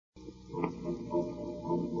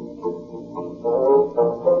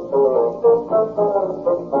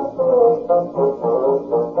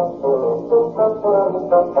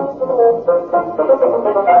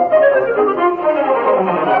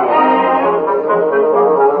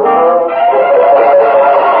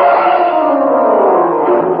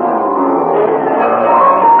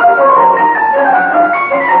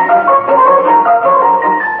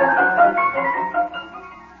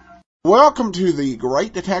Welcome to the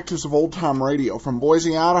Great Detectives of Old Time Radio. From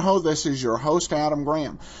Boise, Idaho, this is your host, Adam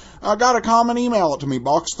Graham. Got a comment, email it to me,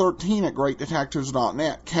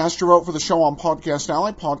 box13@greatdetectives.net. Cast your vote for the show on Podcast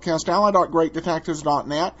Alley,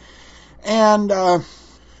 podcastalley.greatdetectives.net. And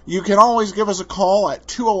you can always give us a call at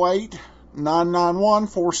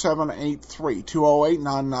 208-991-4783,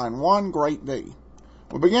 208-991-GREAT-D.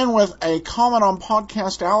 We'll begin with a comment on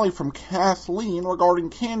Podcast Alley from Kathleen regarding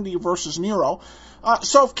Candy versus Nero.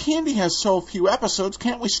 So if Candy has so few episodes,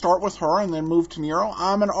 can't we start with her and then move to Nero?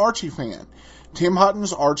 I'm an Archie fan. Tim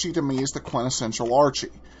Hutton's Archie to me is the quintessential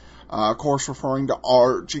Archie. Of course, referring to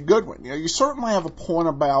Archie Goodwin. You certainly have a point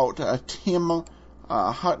about Tim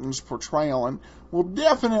Hutton's portrayal, and we'll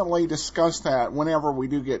definitely discuss that whenever we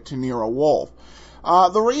do get to Nero Wolfe.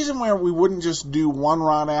 The reason why we wouldn't just do one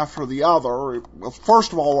right after the other, well,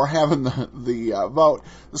 first of all, we're having the vote.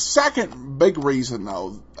 The second big reason,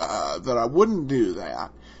 though, that I wouldn't do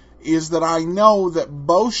that is that I know that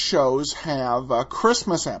both shows have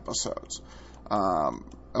Christmas episodes.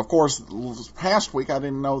 Of course, this past week I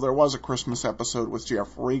didn't know there was a Christmas episode with Jeff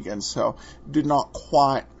Regan, so did not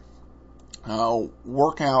quite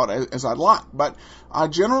work out as I'd like. But I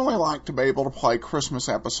generally like to be able to play Christmas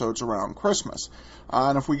episodes around Christmas.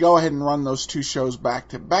 And if we go ahead and run those two shows back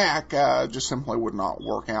to back, just simply would not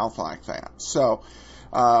work out like that. So,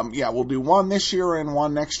 we'll do one this year and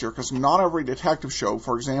one next year, because not every detective show,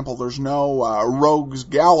 for example, there's no Rogues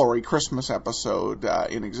Gallery Christmas episode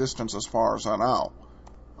in existence as far as I know.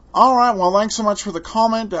 All right, well, thanks so much for the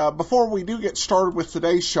comment. Before we do get started with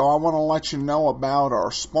today's show, I want to let you know about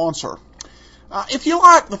our sponsor. If you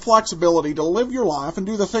like the flexibility to live your life and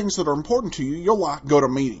do the things that are important to you, you'll like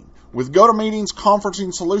GoToMeeting. With GoToMeeting's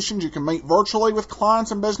conferencing solutions, you can meet virtually with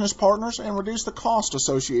clients and business partners and reduce the cost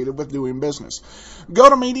associated with doing business.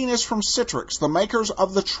 GoToMeeting is from Citrix, the makers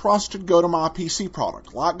of the trusted GoToMyPC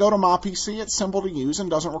product. Like GoToMyPC, it's simple to use and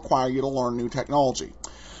doesn't require you to learn new technology.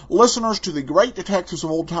 Listeners to the Great Detectives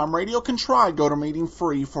of Old Time Radio can try GoToMeeting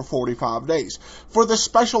free for 45 days. For this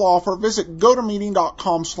special offer, visit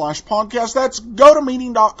GoToMeeting.com/podcast. That's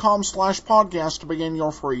GoToMeeting.com/podcast to begin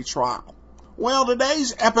your free trial. Well,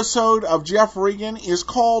 today's episode of Jeff Regan is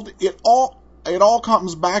called It All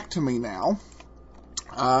Comes Back to Me Now.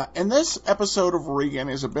 And this episode of Regan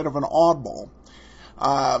is a bit of an oddball.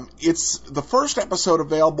 It's the first episode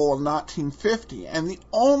available in 1950, and the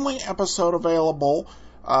only episode available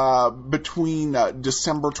between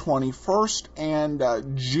December 21st and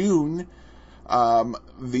June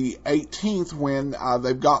the 18th, when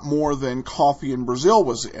They've Got More Than Coffee in Brazil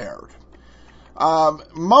was aired.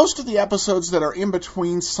 Most of the episodes that are in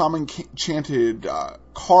between Some Enchanted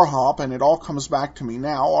Car Hop and It All Comes Back to Me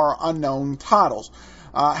Now are unknown titles.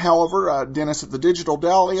 However, Dennis at the Digital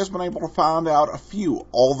Deli has been able to find out a few.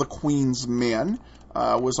 All the Queen's Men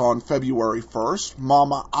was on February 1st.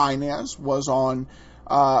 Mama Inez was on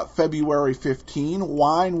February 15.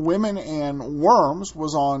 Wine, Women, and Worms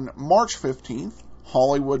was on March 15th.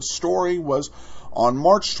 Hollywood Story was on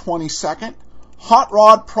March 22nd. Hot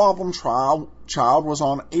Rod Problem Child was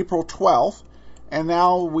on April 12th. And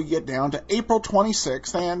now we get down to April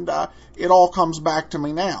 26th, and It All Comes Back to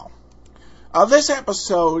Me Now. This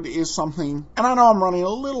episode is something, and I know I'm running a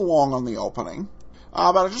little long on the opening,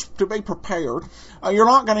 but just to be prepared, you're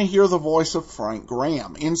not going to hear the voice of Frank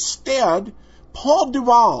Graham. Instead, Paul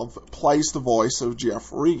Duval plays the voice of Jeff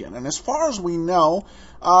Regan. And as far as we know,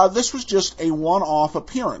 this was just a one-off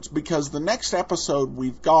appearance, because the next episode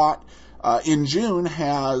we've got in June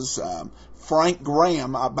has Frank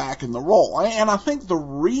Graham back in the role. And I think the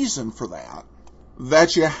reason for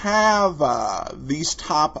that you have these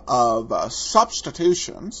type of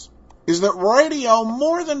substitutions is that radio,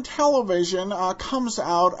 more than television, comes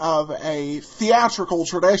out of a theatrical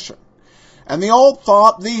tradition. And the old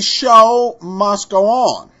thought, the show must go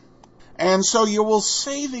on. And so you will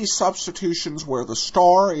see these substitutions where the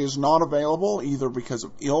star is not available, either because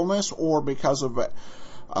of illness or because of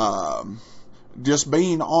just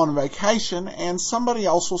being on vacation, and somebody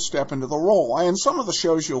else will step into the role. And some of the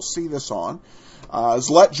shows you'll see this on is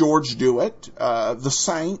Let George Do It, The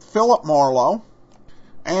Saint, Philip Marlowe,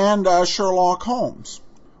 and Sherlock Holmes,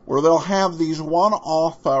 where they'll have these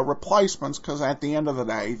one-off replacements, because at the end of the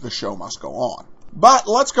day, the show must go on. But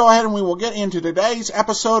let's go ahead and we will get into today's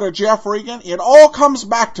episode of Jeff Regan. It All Comes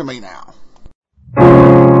Back to Me Now.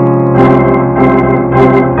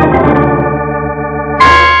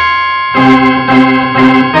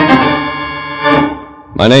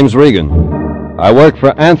 My name's Regan. I work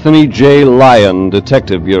for Anthony J. Lyon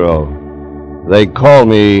Detective Bureau. They call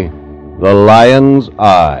me the Lion's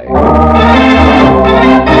Eye.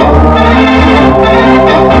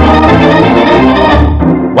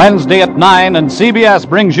 Wednesday at 9, and CBS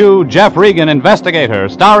brings you Jeff Regan, Investigator,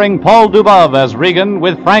 starring Paul Dubov as Regan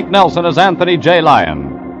with Frank Nelson as Anthony J.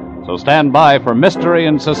 Lyon. So stand by for mystery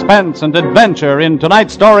and suspense and adventure in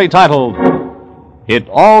tonight's story titled, It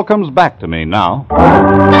All Comes Back to Me Now.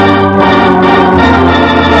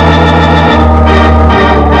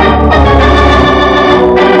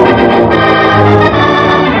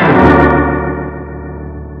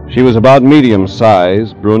 She was about medium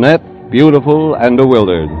size, brunette, beautiful, and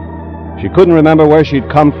bewildered. She couldn't remember where she'd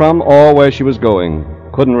come from or where she was going.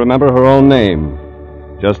 Couldn't remember her own name.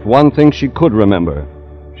 Just one thing she could remember.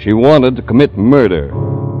 She wanted to commit murder.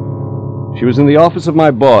 She was in the office of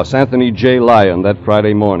my boss, Anthony J. Lyon, that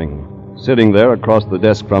Friday morning, sitting there across the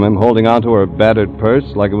desk from him, holding onto her battered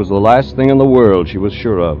purse like it was the last thing in the world she was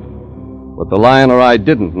sure of. What the Lion or I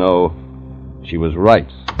didn't know, she was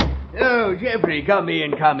right. Oh, Jeffrey, come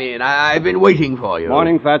in. I've been waiting for you.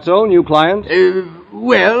 Morning, Fatso. New client?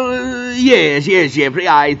 Yes, Jeffrey.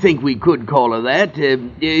 I think we could call her that.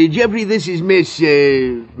 Jeffrey, this is Miss...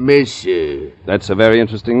 That's a very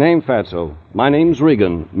interesting name, Fatso. My name's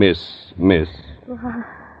Regan, Miss.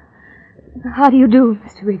 How do you do,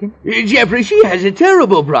 Mr. Regan? Jeffrey, she has a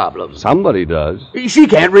terrible problem. Somebody does. She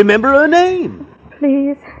can't remember her name.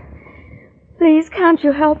 Please, can't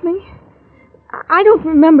you help me? I don't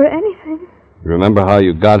remember anything. You remember how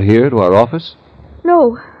you got here to our office?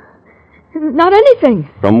 No, not anything.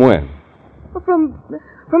 From when? From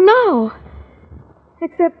now.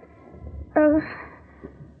 Except,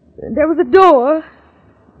 there was a door.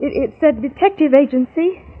 It said detective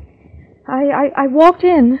agency. I walked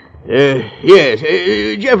in. Yes.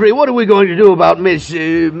 Jeffrey, what are we going to do about Miss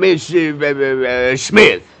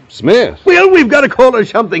Smith? Smith? Well, we've got to call her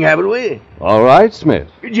something, haven't we? All right, Smith.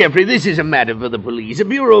 Jeffrey, this is a matter for the police, a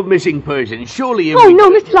Bureau of Missing Persons. Surely... Oh, no,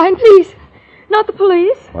 Mr. Lyon, please. Not the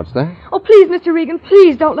police. What's that? Oh, please, Mr. Regan,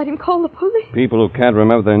 please don't let him call the police. People who can't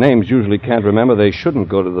remember their names usually can't remember they shouldn't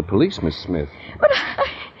go to the police, Miss Smith. But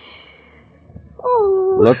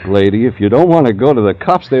Oh. Look, lady, if you don't want to go to the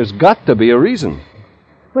cops, there's got to be a reason.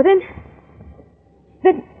 Well, then...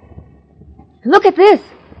 Look at this.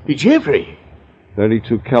 Jeffrey...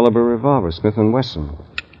 .32 caliber revolver, Smith & Wesson.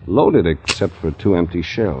 Loaded except for 2 empty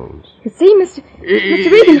shells. You see, Mr.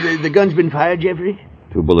 Regan... The gun's been fired, Jeffrey?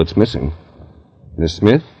 2 bullets missing. Miss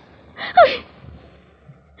Smith? I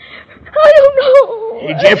don't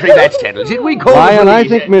know. Jeffrey, that settles it. We call Lion, the I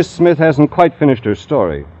police. think Miss Smith hasn't quite finished her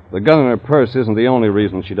story. The gun in her purse isn't the only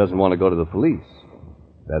reason she doesn't want to go to the police.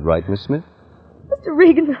 That right, Miss Smith? Mr.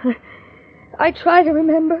 Regan, I try to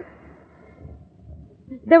remember.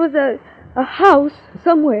 There was a house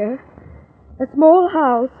somewhere. A small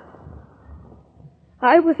house.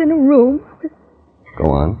 I was in a room.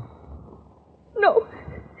 Go on. No,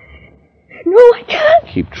 I can't.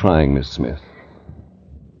 Keep trying, Miss Smith.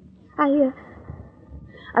 I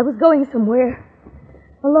was going somewhere.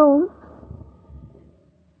 Alone.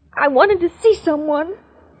 I wanted to see someone.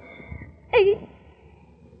 I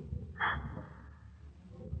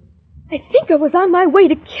think I was on my way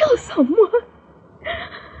to kill someone.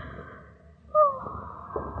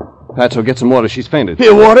 Fatso, get some water. She's fainted.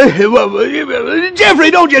 Here, water? Jeffrey,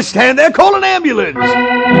 don't just stand there. Call an ambulance.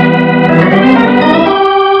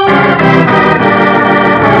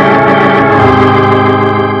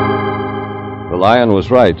 The Lion was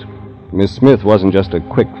right. Miss Smith wasn't just a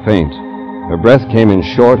quick faint. Her breath came in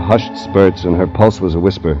short, hushed spurts, and her pulse was a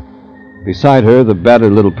whisper. Beside her, the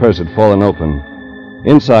battered little purse had fallen open.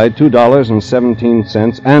 Inside,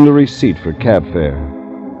 $2.17 and a receipt for cab fare.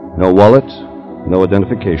 No wallet, no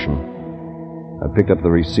identification. I picked up the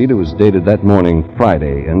receipt. It was dated that morning,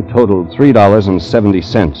 Friday, and totaled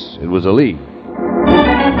 $3.70. It was a lead.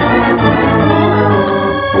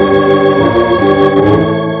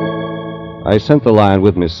 I sent the Lion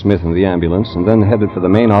with Miss Smith in the ambulance and then headed for the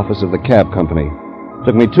main office of the cab company. It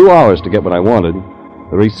took me 2 hours to get what I wanted.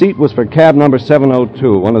 The receipt was for cab number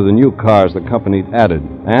 702, one of the new cars the company added,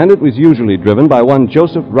 and it was usually driven by one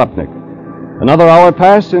Joseph Rupnick. Another hour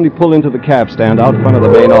passed, and he pulled into the cab stand out front of the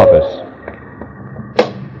main office.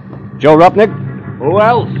 Joe Rupnick? Who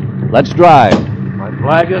else? Let's drive. My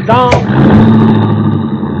flag is down.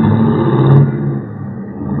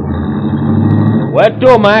 Where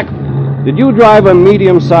to, Mac? Did you drive a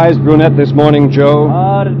medium-sized brunette this morning, Joe?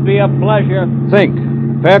 Oh, it'd be a pleasure. Think.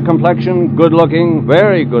 Fair complexion, good-looking,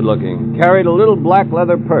 very good-looking. Carried a little black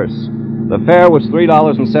leather purse. The fare was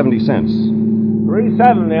 $3.70.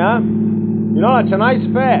 $3.70, huh? You know, it's a nice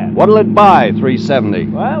fare. What'll it buy,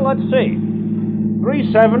 $3.70? Well, let's see.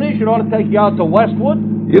 $3.70 should ought to take you out to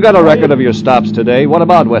Westwood. You got a record of your stops today. What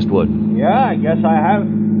about Westwood? Yeah, I guess I have.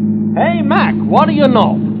 Hey, Mac, what do you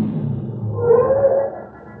know?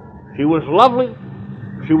 She was lovely,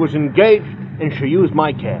 she was engaged, and she used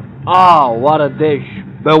my cab. Oh, what a dish.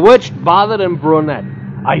 Bewitched, bothered, and brunette.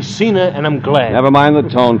 I seen her, and I'm glad. Never mind the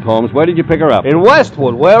tone, Holmes. Where did you pick her up? In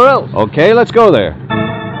Westwood. Where else? Okay, let's go there.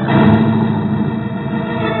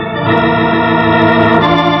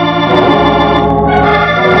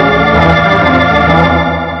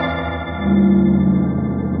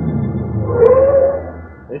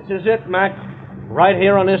 This is it, Mac. Right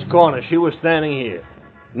here on this corner. She was standing here.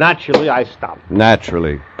 Naturally, I stopped.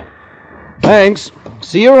 Naturally. Thanks.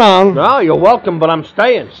 See you around. No, you're welcome, but I'm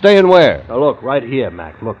staying. Staying where? Now, look, right here,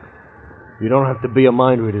 Mac. Look. You don't have to be a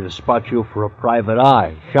mind reader to spot you for a private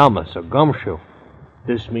eye, shamus, or gumshoe.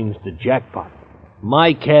 This means the jackpot.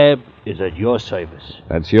 My cab is at your service.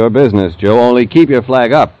 That's your business, Joe. Only keep your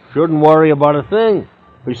flag up. Shouldn't worry about a thing.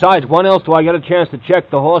 Besides, when else do I get a chance to check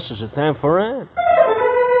the horses at Tanforan?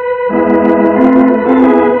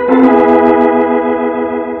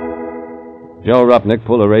 Joe Rupnick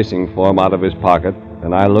pulled a racing form out of his pocket,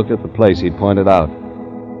 and I looked at the place he'd pointed out.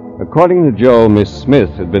 According to Joe, Miss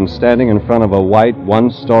Smith had been standing in front of a white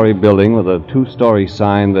one-story building with a two-story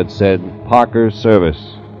sign that said Parker's Service.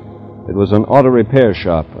 It was an auto repair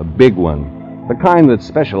shop, a big one, the kind that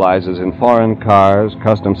specializes in foreign cars,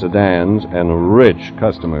 custom sedans, and rich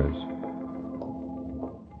customers.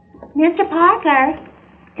 Mr. Parker.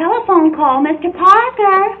 Telephone call, Mr.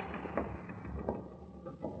 Parker.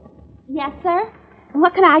 Yes, sir?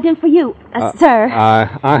 What can I do for you, sir?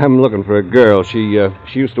 I'm looking for a girl. She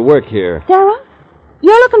used to work here. Sarah?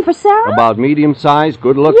 You're looking for Sarah? About medium-sized,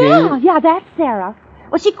 good-looking. Yeah, that's Sarah.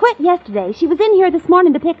 Well, she quit yesterday. She was in here this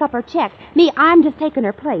morning to pick up her check. I'm just taking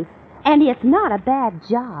her place. And it's not a bad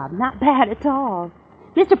job. Not bad at all.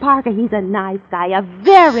 Mr. Parker, he's a nice guy. A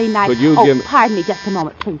very nice... Could you give me... pardon me just a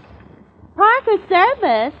moment, please. Parker's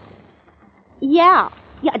Service? Yeah,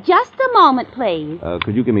 just a moment, please.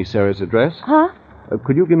 Could you give me Sarah's address? Huh?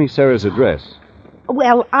 Could you give me Sarah's address?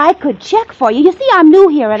 Well, I could check for you. You see, I'm new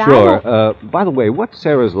here and sure. I don't... By the way, what's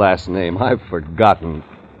Sarah's last name? I've forgotten.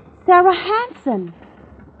 Sarah Hanson.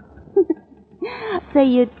 Say,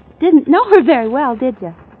 you didn't know her very well, did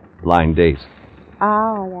you? Blind date.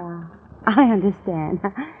 Oh, yeah. I understand.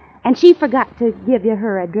 And she forgot to give you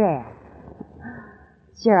her address.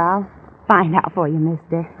 Sure, I'll find out for you,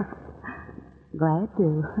 mister. Glad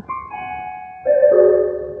to.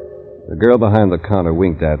 The girl behind the counter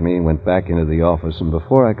winked at me and went back into the office, and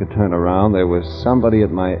before I could turn around, there was somebody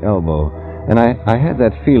at my elbow. And I had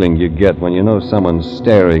that feeling you get when you know someone's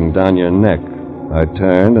staring down your neck. I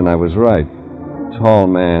turned, and I was right. Tall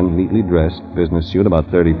man, neatly dressed, business suit,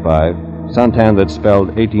 about 35. Suntan that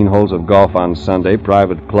spelled 18 holes of golf on Sunday,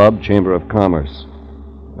 private club, Chamber of Commerce.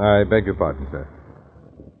 I beg your pardon, sir.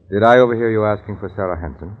 Did I overhear you asking for Sarah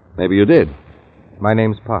Hanson? Maybe you did. My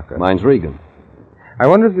name's Parker. Mine's Regan. I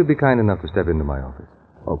wonder if you'd be kind enough to step into my office.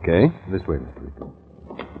 Okay. This way, Mr. Regan.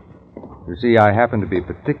 You see, I happen to be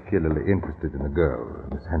particularly interested in a girl,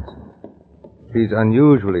 Miss Hanson. She's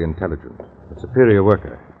unusually intelligent, a superior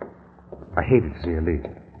worker. I hated to see her leave.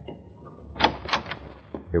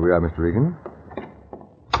 Here we are, Mr. Regan.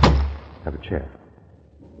 Have a chair.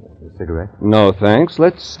 A cigarette? No, thanks.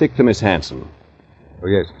 Let's stick to Miss Hanson. Oh,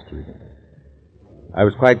 yes, Mr. Regan. I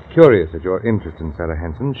was quite curious at your interest in Sarah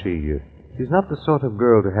Hanson. She's not the sort of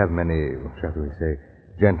girl to have many, shall we say,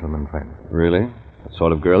 gentlemen friends. Really? What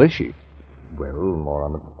sort of girl is she? Well, more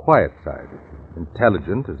on the quiet side.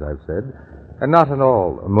 Intelligent, as I've said, and not at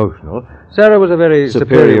all emotional. Sarah was a very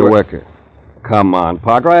superior worker. Come on,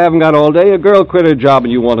 Parker, I haven't got all day. A girl quit her job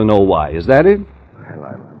and you want to know why. Is that it? Well,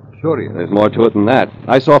 I'm curious. There's more to it than that.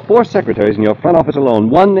 I saw 4 secretaries in your front office alone.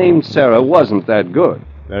 One named Sarah wasn't that good.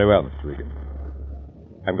 Very well, Mr. Regan.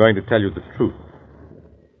 I'm going to tell you the truth.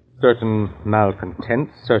 Certain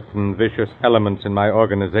malcontents, certain vicious elements in my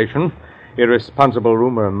organization, irresponsible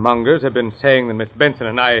rumor mongers have been saying that Miss Benson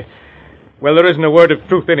and I... Well, there isn't a word of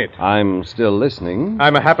truth in it. I'm still listening.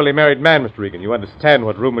 I'm a happily married man, Mr. Regan. You understand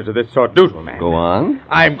what rumors of this sort do to a man. Go on.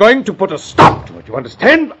 I'm going to put a stop to it. You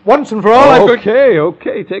understand? Once and for all,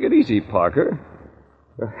 Okay. Take it easy, Parker.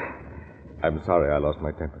 I'm sorry I lost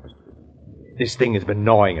my temper, Mr. Regan. This thing has been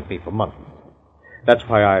gnawing at me for months. That's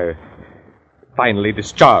why I finally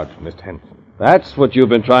discharged Miss Hanson. That's what you've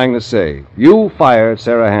been trying to say. You fired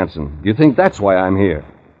Sarah Hanson. You think that's why I'm here?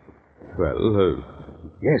 Well,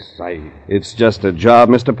 yes, It's just a job,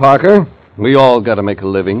 Mr. Parker. We all got to make a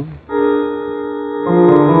living.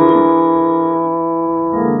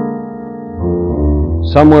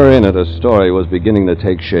 Somewhere in it, a story was beginning to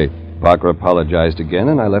take shape. Parker apologized again,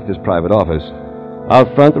 and I left his private office.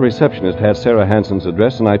 Out front, the receptionist had Sarah Hanson's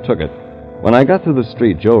address, and I took it. When I got to the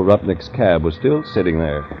street, Joe Rupnick's cab was still sitting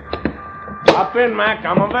there. Hop in, Mac.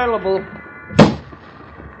 I'm available.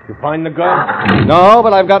 You find the girl? No,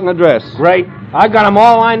 but I've got an address. Great. I got them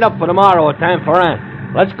all lined up for tomorrow at Tan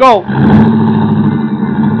Ferrand. Let's go.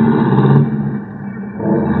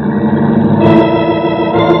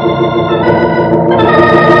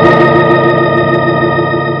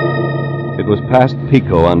 It was past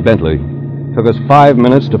Pico on Bentley. Took us 5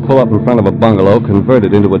 minutes to pull up in front of a bungalow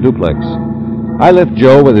converted into a duplex. I left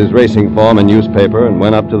Joe with his racing form and newspaper and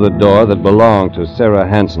went up to the door that belonged to Sarah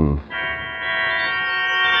Hansen.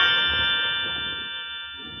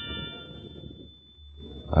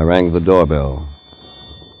 I rang the doorbell.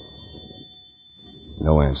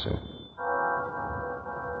 No answer.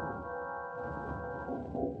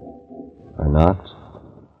 I knocked.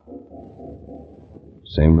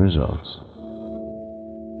 Same results.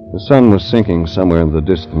 The sun was sinking somewhere in the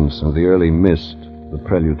distance, and the early mist, the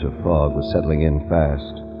prelude to fog, was settling in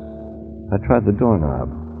fast. I tried the doorknob.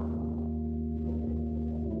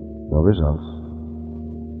 No results.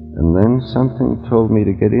 And then something told me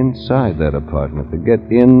to get inside that apartment, to get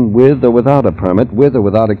in with or without a permit, with or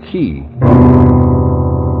without a key.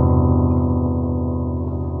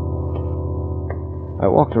 I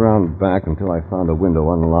walked around back until I found a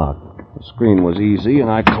window unlocked. The screen was easy,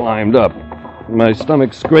 and I climbed up. My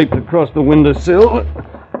stomach scraped across the windowsill,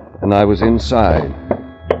 and I was inside.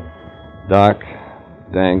 Dark,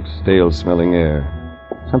 dank, stale-smelling air.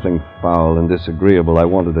 Something foul and disagreeable. I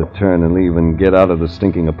wanted to turn and leave and get out of the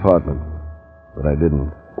stinking apartment. But I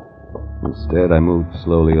didn't. Instead, I moved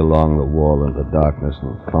slowly along the wall in the darkness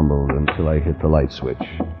and fumbled until I hit the light switch.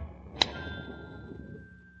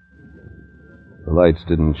 The lights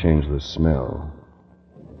didn't change the smell,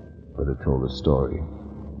 but it told a story.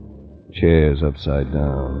 Chairs upside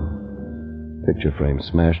down. Picture frame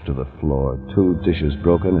smashed to the floor. 2 dishes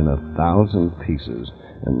broken in 1,000 pieces.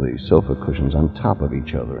 And the sofa cushions on top of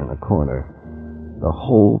each other in a corner. The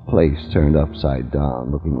whole place turned upside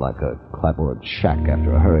down, looking like a clapboard shack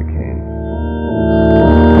after a hurricane.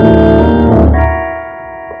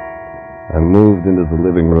 I moved into the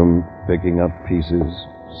living room, picking up pieces,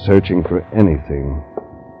 searching for anything.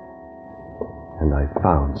 And I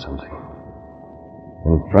found something.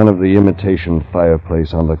 In front of the imitation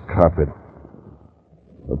fireplace on the carpet,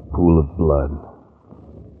 a pool of blood.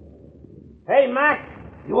 Hey, Mac.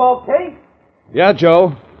 You okay? Yeah,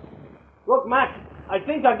 Joe. Look, Mac, I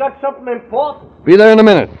think I got something important. Be there in a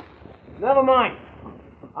minute. Never mind.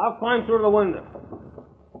 I'll climb through the window.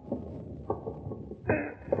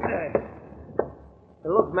 Hey,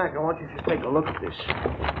 look, Mac, I want you to take a look at this.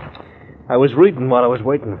 I was reading while I was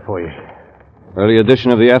waiting for you. Early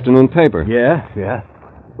edition of the afternoon paper. Yeah.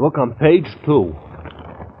 Look on page 2.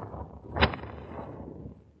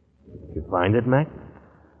 You find it, Mac?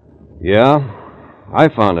 Yeah, I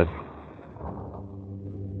found it.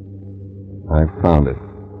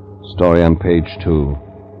 Story on page 2.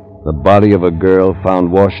 The body of a girl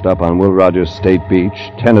found washed up on Will Rogers State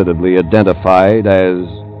Beach, tentatively identified as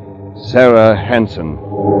Sarah Hansen.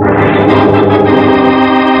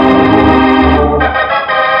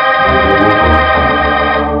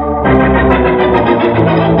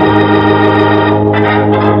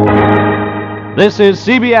 This is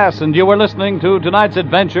CBS, and you are listening to tonight's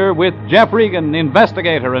adventure with Jeff Regan,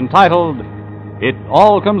 investigator, entitled It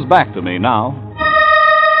All Comes Back to Me Now.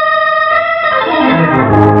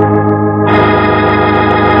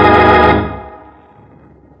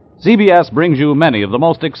 CBS brings you many of the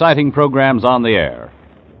most exciting programs on the air.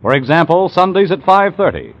 For example, Sundays at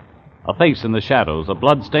 5:30. A face in the shadows, a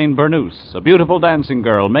blood-stained burnoose, a beautiful dancing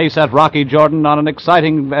girl may set Rocky Jordan on an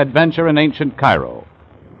exciting adventure in ancient Cairo.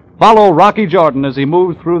 Follow Rocky Jordan as he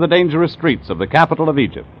moves through the dangerous streets of the capital of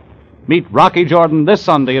Egypt. Meet Rocky Jordan this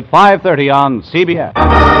Sunday at 5:30 on CBS.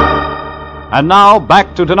 And now,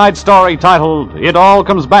 back to tonight's story titled, It All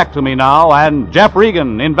Comes Back to Me Now, and Jeff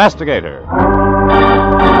Regan, investigator.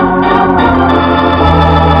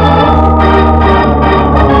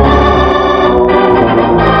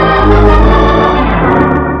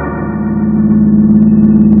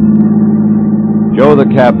 Joe, the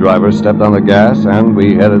cab driver, stepped on the gas, and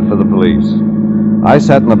we headed for the police. I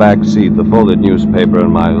sat in the back seat, the folded newspaper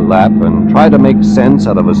in my lap, and tried to make sense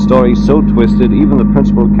out of a story so twisted even the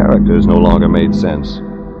principal characters no longer made sense.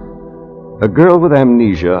 A girl with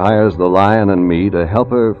amnesia hires the Lion and me to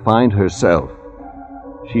help her find herself.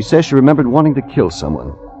 She says she remembered wanting to kill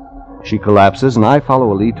someone. She collapses, and I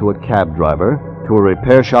follow a lead to a cab driver, to a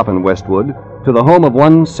repair shop in Westwood, to the home of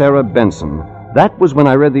one Sarah Benson. That was when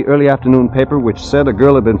I read the early afternoon paper which said a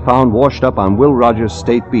girl had been found washed up on Will Rogers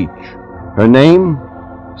State Beach. Her name,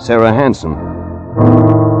 Sarah Hansen. It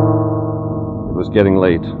was getting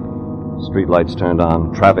late. Streetlights turned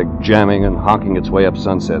on, traffic jamming and honking its way up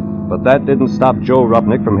Sunset. But that didn't stop Joe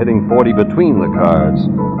Rupnick from hitting 40 between the cars.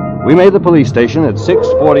 We made the police station at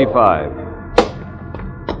 6:45.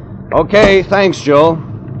 Okay, thanks, Joe.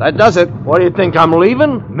 That does it. What do you think, I'm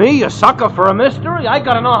leaving? Me, a sucker for a mystery? I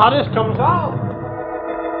gotta know how this comes out.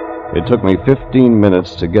 It took me 15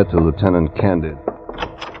 minutes to get to Lieutenant Candid.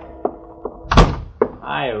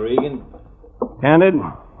 Hi, Regan. Candid,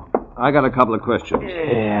 I got a couple of questions.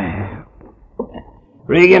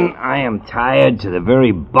 Regan, I am tired to the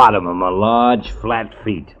very bottom of my large, flat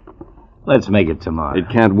feet. Let's make it tomorrow. It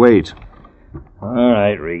can't wait. All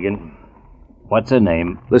right, Regan. What's her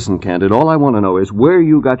name? Listen, Candid, all I want to know is where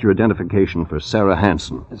you got your identification for Sarah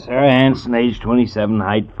Hansen. Sarah Hansen, age 27,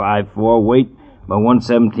 height 5'4", weight about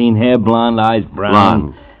 117, hair blonde, eyes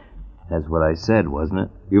brown. Blonde. That's what I said, wasn't it?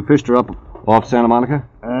 You fished her up off Santa Monica?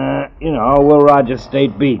 Will Rogers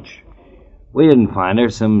State Beach. We didn't find her.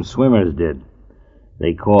 Some swimmers did.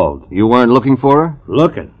 They called. You weren't looking for her?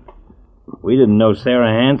 Looking. We didn't know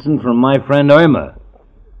Sarah Hansen from my friend Irma.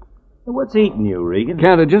 What's eating you, Regan?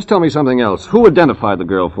 Candid, just tell me something else. Who identified the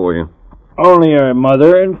girl for you? Only her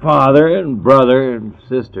mother and father and brother and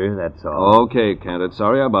sister, that's all. Okay, Candid.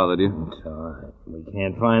 Sorry I bothered you. It's all right. We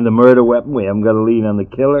can't find the murder weapon. We haven't got a lead on the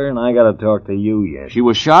killer, and I got to talk to you yet. She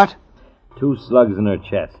was shot? 2 slugs in her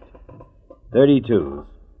chest. 32s.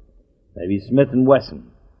 Maybe Smith &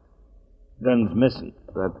 Wesson. Gun's missing.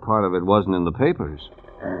 That part of it wasn't in the papers.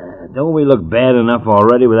 Don't we look bad enough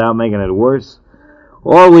already without making it worse?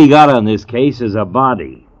 All we got on this case is a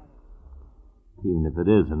body. Even if it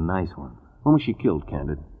is a nice one. When was she killed,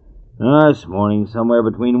 Candid? This morning, somewhere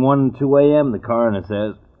between 1 and 2 a.m., the coroner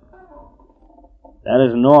says. That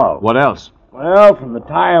isn't all. What else? Well, from the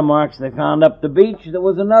tire marks they found up the beach, there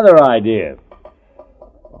was another idea.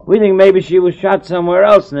 We think maybe she was shot somewhere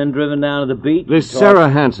else and then driven down to the beach. This Sarah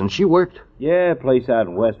Hansen, she worked? Yeah, a place out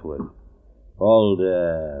in Westwood. Called,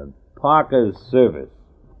 Parker's Service.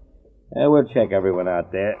 We'll check everyone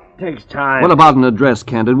out there. Takes time. What about an address,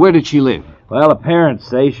 Candid? Where did she live? Well, the parents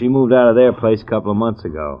say she moved out of their place a couple of months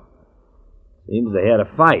ago. Seems they had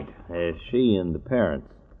a fight, she and the parents.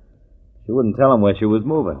 She wouldn't tell them where she was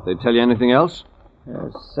moving. They tell you anything else?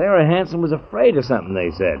 Sarah Hansen was afraid of something,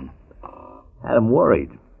 they said. Had them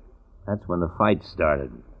worried. That's when the fight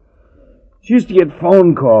started. She used to get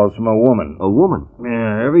phone calls from a woman. A woman?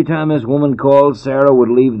 Yeah, every time this woman called, Sarah would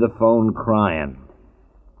leave the phone crying.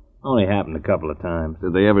 Only happened a couple of times.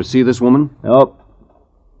 Did they ever see this woman? Nope.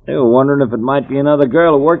 They were wondering if it might be another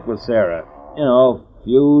girl who worked with Sarah.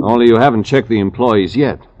 Feud. Only you haven't checked the employees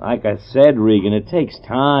yet. Like I said, Regan, it takes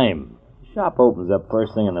time. The shop opens up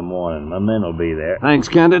first thing in the morning. My men will be there. Thanks,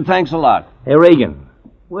 Candid. Thanks a lot. Hey, Regan,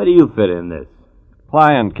 where do you fit in this?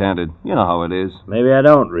 Pliant, Candid. You know how it is. Maybe I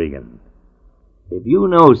don't, Regan. If you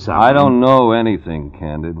know something... I don't know anything,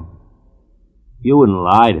 Candid. You wouldn't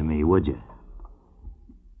lie to me, would you?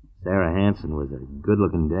 Sarah Hansen was a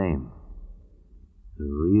good-looking dame. A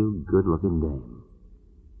real good-looking dame.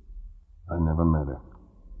 I never met her.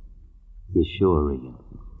 You sure, Regan?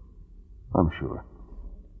 I'm sure.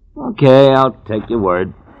 Okay, I'll take your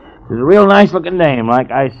word. She's a real nice-looking dame,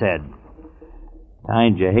 like I said.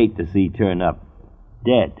 Kind you hate to see turn up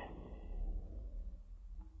dead.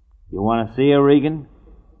 You want to see her, Regan?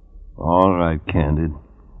 All right, Candid.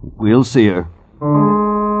 We'll see her.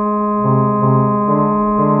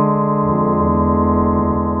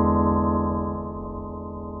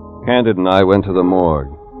 Candid and I went to the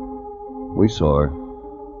morgue. We saw her.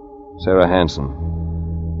 Sarah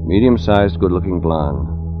Hansen. Medium-sized, good-looking blonde.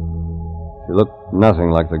 She looked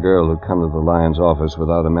nothing like the girl who'd come to the Lyons office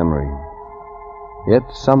without a memory. Yet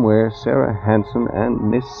somewhere Sarah Hansen and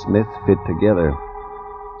Miss Smith fit together.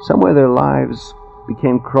 Somewhere their lives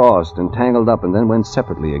became crossed and tangled up and then went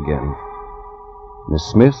separately again. Miss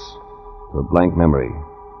Smith's to a blank memory.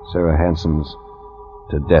 Sarah Hansen's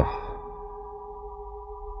to death.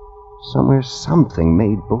 Somewhere something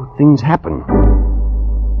made both things happen.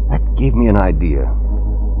 That gave me an idea.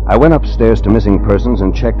 I went upstairs to Missing Persons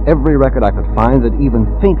and checked every record I could find that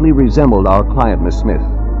even faintly resembled our client, Miss Smith.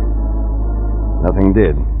 Nothing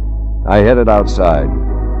did. I headed outside.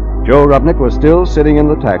 Joe Rupnick was still sitting in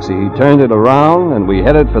the taxi. He turned it around, and we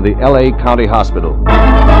headed for the L.A. County Hospital.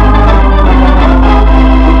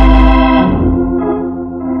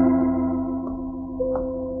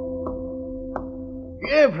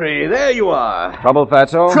 Jeffrey, there you are. Trouble,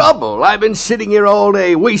 Fatso? Trouble? I've been sitting here all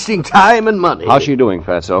day, wasting time and money. How's she doing,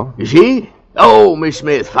 Fatso? Is she? Oh, Miss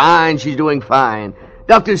Smith, fine. She's doing fine.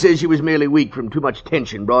 Doctor says she was merely weak from too much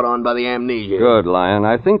tension brought on by the amnesia. Good, Lion.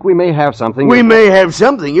 I think we may have something. We may have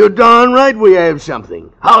something. You're darn right we have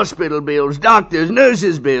something. Hospital bills, doctors,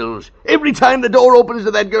 nurses' bills. Every time the door opens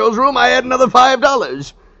to that girl's room, I add another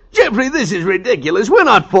 $5. Jeffrey, this is ridiculous. We're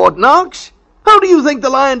not Fort Knox. How do you think the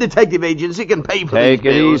Lion Detective Agency can pay for these Take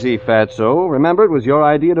it bills? easy, Fatso. Remember, it was your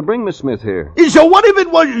idea to bring Miss Smith here. So what if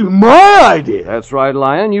it was my idea? That's right,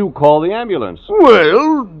 Lion. You call the ambulance.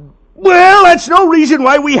 Well, that's no reason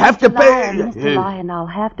why we have to pay... Lion, Mr. Lion, I'll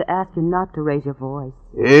have to ask you not to raise your voice.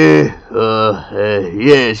 Yes,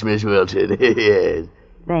 Miss Wilton, yes.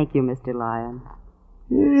 Thank you, Mr. Lion.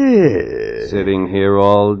 Yeah. Sitting here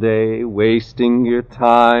all day, wasting your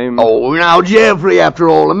time. Oh, now, Jeffrey, after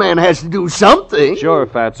all, a man has to do something. Sure,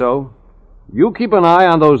 Fatso. You keep an eye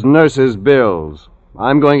on those nurses' bills.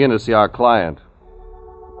 I'm going in to see our client.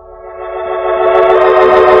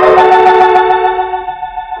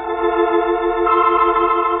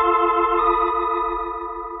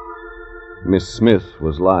 Miss Smith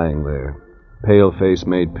was lying there, pale face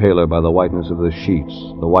made paler by the whiteness of the sheets,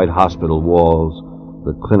 the white hospital walls,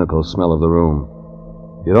 the clinical smell of the room.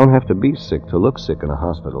 You don't have to be sick to look sick in a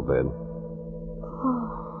hospital bed.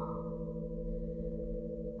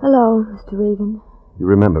 Hello, Mr. Regan. You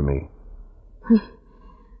remember me?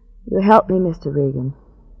 You helped me, Mr. Regan.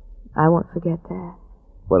 I won't forget that.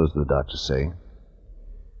 What does the doctor say?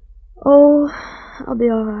 Oh, I'll be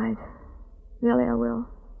all right. Really, I will.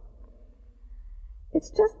 It's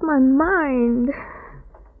just my mind.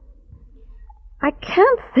 I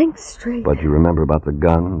can't think straight. But you remember about the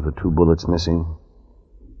gun, the 2 bullets missing?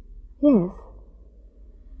 Yes.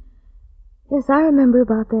 Yes, I remember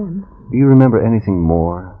about them. Do you remember anything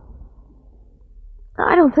more?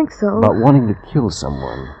 I don't think so. About wanting to kill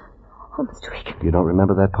someone? Oh, Mr. Regan. You don't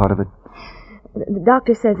remember that part of it? The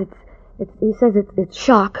doctor says it's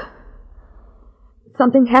shock.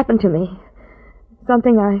 Something happened to me.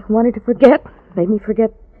 Something I wanted to forget. Made me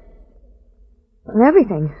forget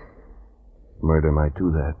everything. Murder might do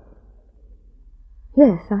that.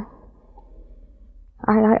 Yes,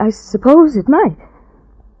 I suppose it might.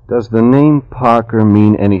 Does the name Parker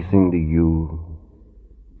mean anything to you?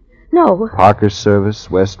 No. Parker Service,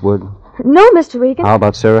 Westwood? No, Mr. Regan. How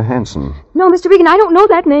about Sarah Hanson? No, Mr. Regan, I don't know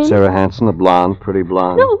that name. Sarah Hanson, a blonde, pretty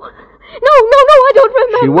blonde. No, I don't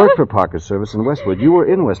remember. She worked for Parker Service in Westwood. You were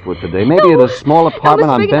in Westwood today, maybe at a small apartment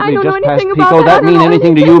Mr. on Regan, Bentley just past Pico. Pico. That mean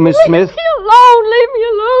anything to you, Miss Smith? Leave me alone, leave me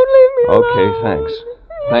alone, leave me alone. Okay, thanks.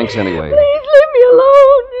 Thanks anyway. Please leave me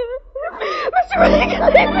alone. Mr. Regan,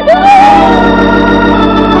 leave me alone.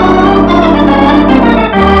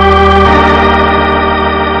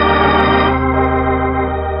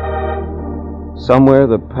 Somewhere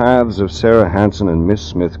the paths of Sarah Hanson and Miss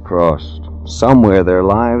Smith crossed. Somewhere their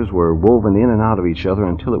lives were woven in and out of each other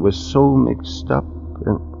until it was so mixed up,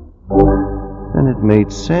 and then it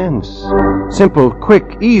made sense. Simple,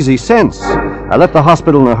 quick, easy sense. I left the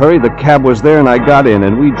hospital in a hurry, the cab was there, and I got in,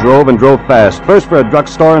 and we drove and drove fast. First for a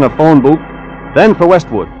drugstore and a phone booth, then for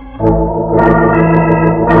Westwood.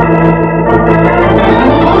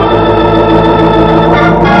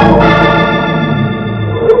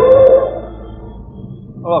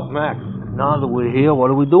 Look, Mac, now that we're here, what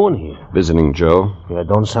are we doing here? Visiting Joe. Yeah,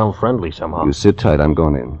 don't sound friendly somehow. You sit tight, I'm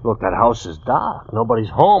going in. Look, that house is dark. Nobody's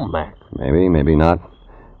home, Mac. Maybe, maybe not.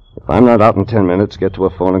 If I'm not out in 10 minutes, get to a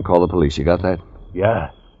phone and call the police. You got that?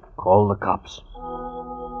 Yeah, call the cops.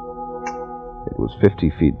 It was 50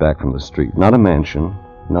 feet back from the street. Not a mansion,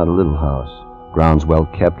 not a little house. Grounds well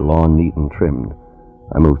kept, lawn neat and trimmed.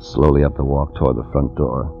 I moved slowly up the walk toward the front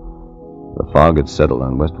door. The fog had settled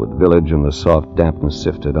on Westwood Village, and the soft dampness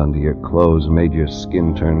sifted under your clothes, made your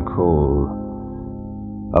skin turn cold.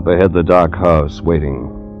 Up ahead, the dark house, waiting.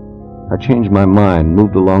 I changed my mind,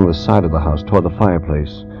 moved along the side of the house toward the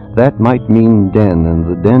fireplace. That might mean den, and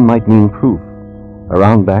the den might mean proof.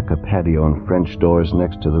 Around back, a patio and French doors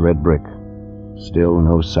next to the red brick. Still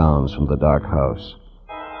no sounds from the dark house.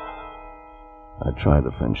 I tried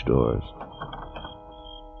the French doors.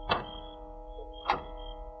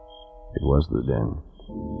 It was the den.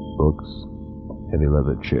 Books, heavy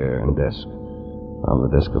leather chair, and desk. On the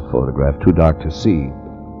desk a photograph, too dark to see.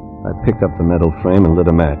 I picked up the metal frame and lit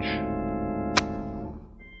a match.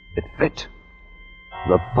 It fit.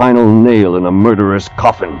 The final nail in a murderer's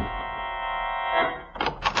coffin.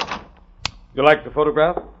 You like the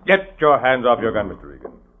photograph? Get your hands off your gun, Mr.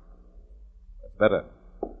 Regan. That's better.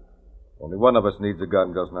 Only one of us needs a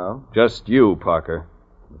gun just now. Just you, Parker.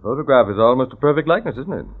 The photograph is almost a perfect likeness,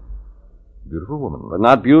 isn't it? Beautiful woman. But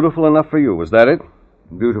not beautiful enough for you, was that it?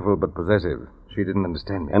 Beautiful but possessive. She didn't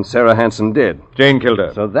understand me. And Sarah Hansen did. Jane killed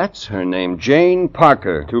her. So that's her name, Jane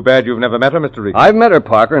Parker. Too bad you've never met her, Mr. Regan. I've met her,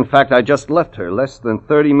 Parker. In fact, I just left her less than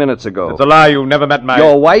 30 minutes ago. It's a lie. You've never met my...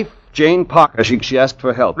 Your wife, Jane Parker. She asked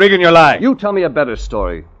for help. Regan, you're lying. You tell me a better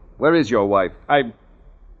story. Where is your wife?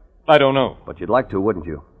 I don't know. But you'd like to, wouldn't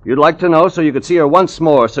you? You'd like to know so you could see her once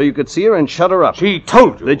more, so you could see her and shut her up. She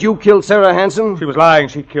told you. That you killed Sarah Hansen? She was lying.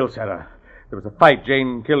 She killed Sarah. There was a fight.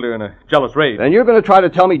 Jane killed her in a jealous rage. Then you're going to try to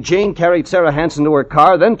tell me Jane carried Sarah Hansen to her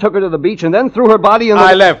car, then took her to the beach, and then threw her body in the...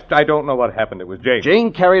 I left. I don't know what happened. It was Jane.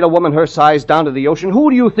 Jane carried a woman her size down to the ocean. Who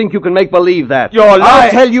do you think you can make believe that? You're lying.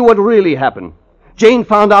 I'll tell you what really happened. Jane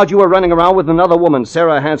found out you were running around with another woman,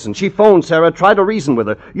 Sarah Hansen. She phoned Sarah, tried to reason with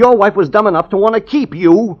her. Your wife was dumb enough to want to keep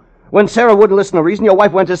you. When Sarah wouldn't listen to reason, your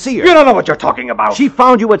wife went to see her. You don't know what you're talking about. She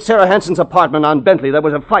found you at Sarah Hansen's apartment on Bentley. There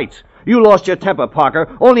was a fight. You lost your temper, Parker.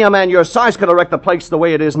 Only a man your size could have wrecked the place the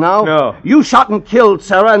way it is now. No. You shot and killed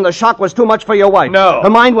Sarah, and the shock was too much for your wife. No. Her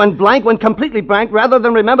mind went blank, went completely blank, rather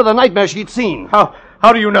than remember the nightmare she'd seen.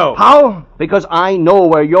 How do you know? How? Because I know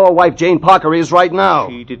where your wife, Jane Parker, is right now.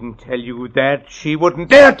 She didn't tell you that. She wouldn't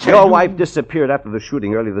dare tell Your you. wife disappeared after the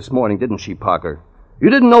shooting early this morning, didn't she, Parker? You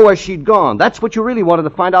didn't know where she'd gone. That's what you really wanted to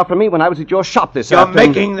find out from me when I was at your shop this afternoon. You're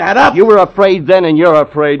making that up. You were afraid then, and you're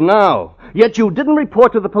afraid now. Yet you didn't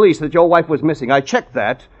report to the police that your wife was missing. I checked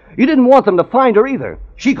that. You didn't want them to find her either.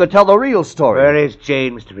 She could tell the real story. Where is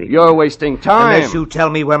Jane, Mr. Regan? You're wasting time. Unless you tell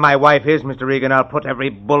me where my wife is, Mr. Regan, I'll put every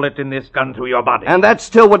bullet in this gun through your body. And that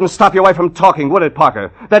still wouldn't stop your wife from talking, would it,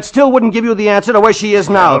 Parker? That still wouldn't give you the answer to where she is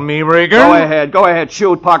now. Tell me, Regan. Go ahead.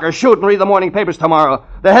 Shoot, Parker. Shoot and read the morning papers tomorrow.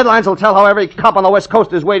 The headlines will tell how every cop on the West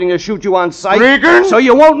Coast is waiting to shoot you on sight. Regan! So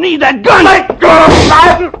you won't need that gun. Let go!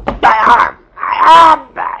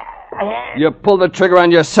 You pulled the trigger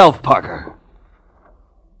on yourself, Parker.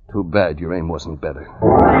 Too bad your aim wasn't better.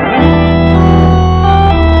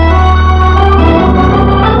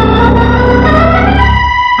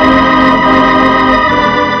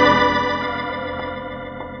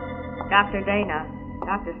 Dr. Dana.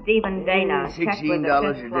 Dr. Stephen Dana. $16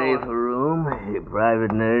 a day for room.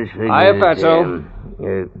 Private nurse. Hiya, Fatso.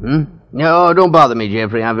 No, don't bother me,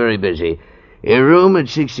 Jeffrey. I'm very busy. A room at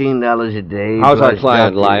 $16 a day. How's our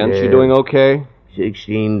client, Lion? She doing okay?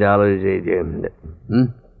 $16 a day.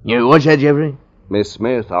 What's that, Jeffrey? Miss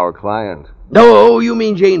Smith, our client. Oh, you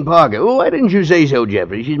mean Jane Parker. Oh, why didn't you say so,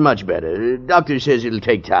 Jeffrey? She's much better. Doctor says it'll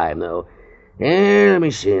take time, though. Let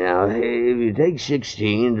me see now. If you take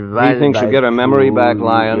 16 divided by... He thinks she'll get her memory back,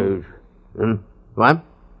 Lion. What?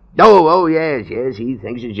 Oh, yes. He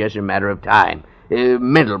thinks it's just a matter of time.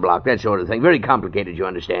 Mental block, that sort of thing. Very complicated, you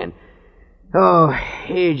understand. Oh,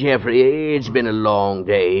 hey, Jeffrey, it's been a long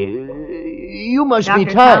day. You must be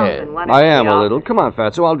tired. I am a little. Come on,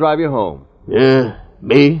 Fatso, I'll drive you home.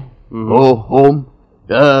 Me? Mm-hmm. Oh, home?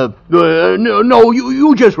 No,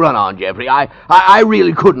 you just run on, Jeffrey. I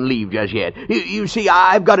really couldn't leave just yet. You see,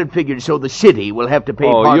 I've got it figured so the city will have to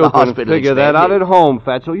pay part of the hospital expenses. Oh, you can figure that out at home,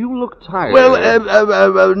 Fatso. You look tired.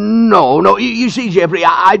 Well, no. You see, Jeffrey,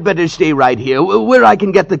 I'd better stay right here, where I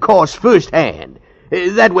can get the cost firsthand.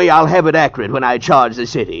 That way I'll have it accurate when I charge the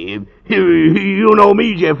city. You know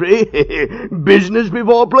me, Jeffrey. Business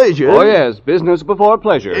before pleasure. Oh, yes, business before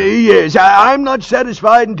pleasure. Yes, I'm not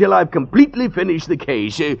satisfied until I've completely finished the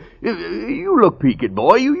case. You look peaked,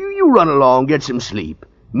 boy. You run along, get some sleep.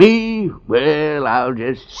 Me, well, I'll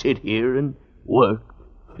just sit here and work.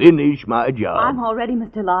 Finish my job. I'm all ready,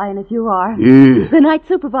 Mr. Lyon, if you are. The night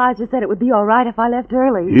supervisor said it would be all right if I left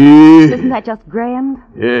early. Isn't that just grand?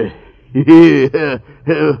 Well,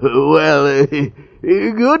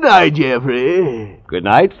 good night, Jeffrey. Good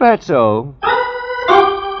night, Fatso.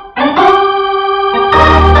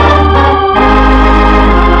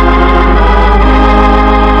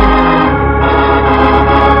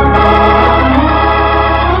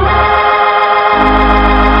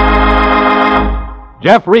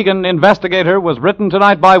 Jeff Regan, Investigator, was written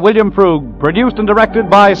tonight by William Frug, produced and directed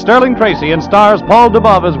by Sterling Tracy, and stars Paul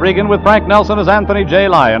Dubov as Regan with Frank Nelson as Anthony J.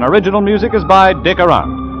 Lyon. Original music is by Dick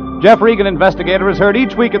Arant. Jeff Regan, Investigator, is heard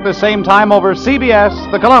each week at the same time over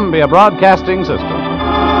CBS, the Columbia Broadcasting System.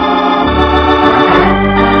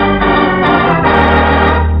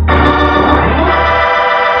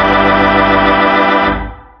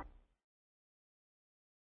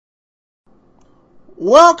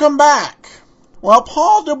 Welcome back. Well,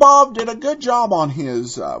 Paul Dubov did a good job on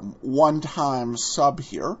his one-time sub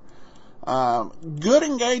here. Good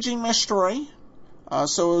engaging mystery.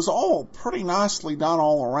 So it was all pretty nicely done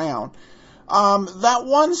all around. That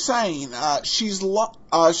one saying, she's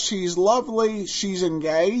lovely, she's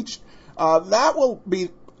engaged, that will be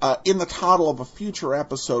in the title of a future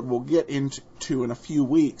episode we'll get into in a few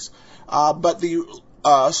weeks. But the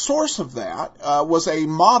source of that was a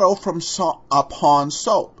motto from Pawn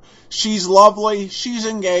Soap. She's lovely, she's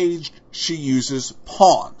engaged, she uses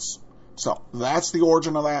pawns. So that's the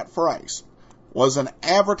origin of that phrase. Was an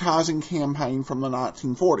advertising campaign from the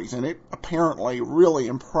 1940s, and it apparently really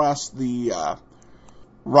impressed the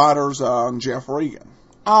writers on Jeff Regan.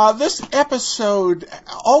 This episode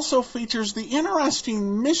also features the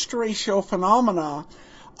interesting mystery show phenomena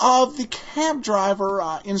of the cab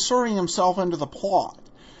driver inserting himself into the plot.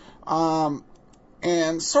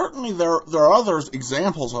 And certainly there are other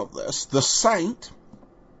examples of this. The Saint,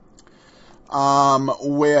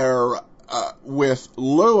 where with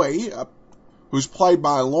Louis, who's played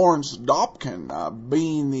by Lawrence Dobkin,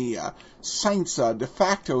 being the Saint's de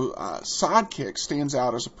facto sidekick, stands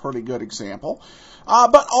out as a pretty good example.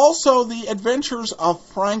 But also the adventures of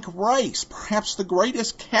Frank Race, perhaps the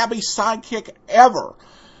greatest cabbie sidekick ever.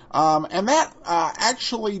 And that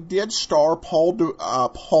actually did star Paul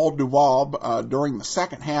Duvall during the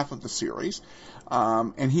second half of the series.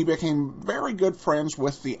 And he became very good friends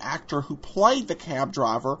with the actor who played the cab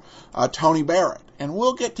driver, Tony Barrett. And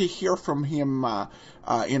we'll get to hear from him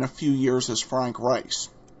in a few years as Frank Race.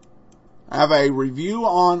 I have a review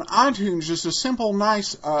on iTunes, just a simple,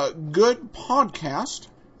 nice, good podcast.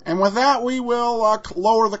 And with that, we will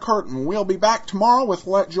lower the curtain. We'll be back tomorrow with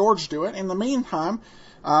Let George Do It. In the meantime,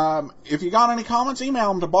 if you got any comments,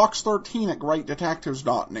 email them to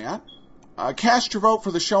box13@greatdetectives.net. Cast your vote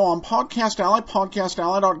for the show on Podcast Alley,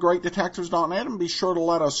 podcastalley.greatdetectives.net, and be sure to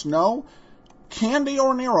let us know, Candy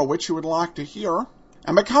or Nero, which you would like to hear.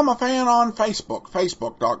 And become a fan on Facebook,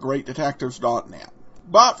 facebook.greatdetectives.net.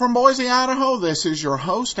 But from Boise, Idaho, this is your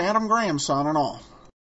host, Adam Graham, signing off.